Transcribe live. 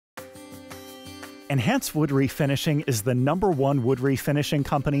N-Hance Wood Refinishing is the #1 wood refinishing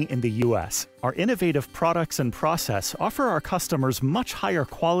company in the U.S. Our innovative products and process offer our customers much higher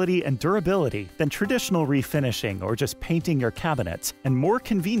quality and durability than traditional refinishing or just painting your cabinets, and more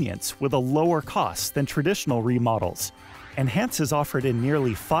convenience with a lower cost than traditional remodels. N-Hance is offered in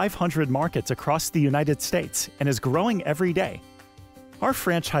nearly 500 markets across the United States and is growing every day. Our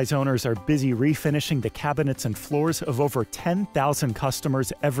franchise owners are busy refinishing the cabinets and floors of over 10,000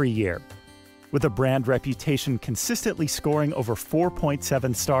 customers every year. With a brand reputation consistently scoring over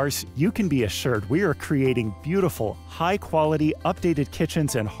 4.7 stars, you can be assured we are creating beautiful, high-quality, updated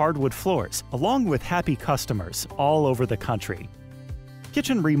kitchens and hardwood floors, along with happy customers all over the country.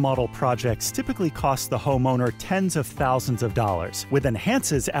 Kitchen remodel projects typically cost the homeowner tens of thousands of dollars. With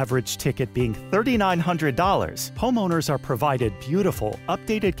N-Hance's average ticket being $3,900, homeowners are provided beautiful,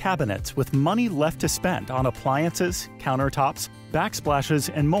 updated cabinets with money left to spend on appliances, countertops, backsplashes,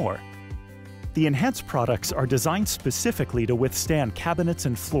 and more. The N-Hance products are designed specifically to withstand cabinets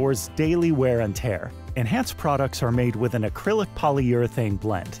and floors' daily wear and tear. N-Hance products are made with an acrylic polyurethane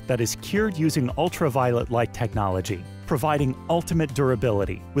blend that is cured using ultraviolet light technology, providing ultimate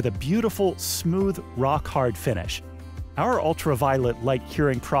durability with a beautiful, smooth, rock-hard finish. Our ultraviolet light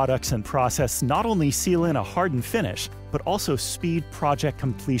curing products and process not only seal in a hardened finish, but also speed project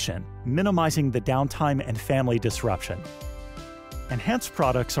completion, minimizing the downtime and family disruption. N-Hance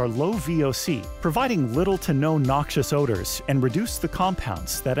products are low VOC, providing little to no noxious odors and reduce the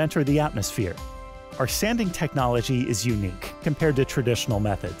compounds that enter the atmosphere. Our sanding technology is unique compared to traditional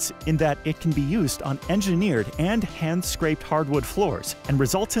methods in that it can be used on engineered and hand-scraped hardwood floors and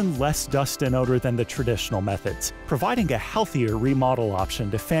results in less dust and odor than the traditional methods, providing a healthier remodel option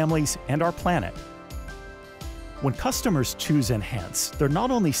to families and our planet. When customers choose N-Hance, they're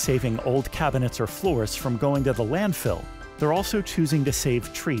not only saving old cabinets or floors from going to the landfill, they're also choosing to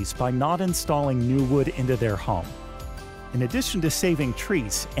save trees by not installing new wood into their home. In addition to saving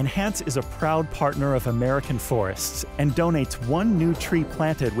trees, N-Hance is a proud partner of American forests and donates 1 new tree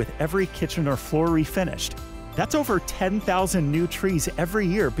planted with every kitchen or floor refinished. That's over 10,000 new trees every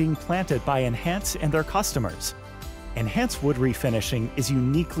year being planted by N-Hance and their customers. N-Hance Wood Refinishing is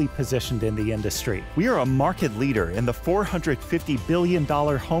uniquely positioned in the industry. We are a market leader in the $450 billion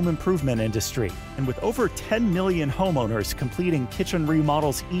home improvement industry, and with over 10 million homeowners completing kitchen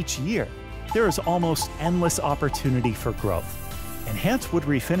remodels each year, there is almost endless opportunity for growth. N-Hance Wood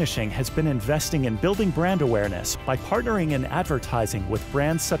Refinishing has been investing in building brand awareness by partnering in advertising with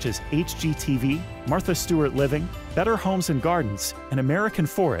brands such as HGTV, Martha Stewart Living, Better Homes and Gardens, and American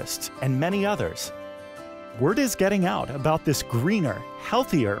Forests, and many others. Word is getting out about this greener,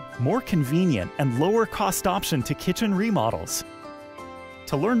 healthier, more convenient, and lower-cost option to kitchen remodels.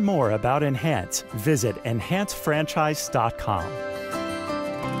 To learn more about N-Hance, visit enhancefranchise.com.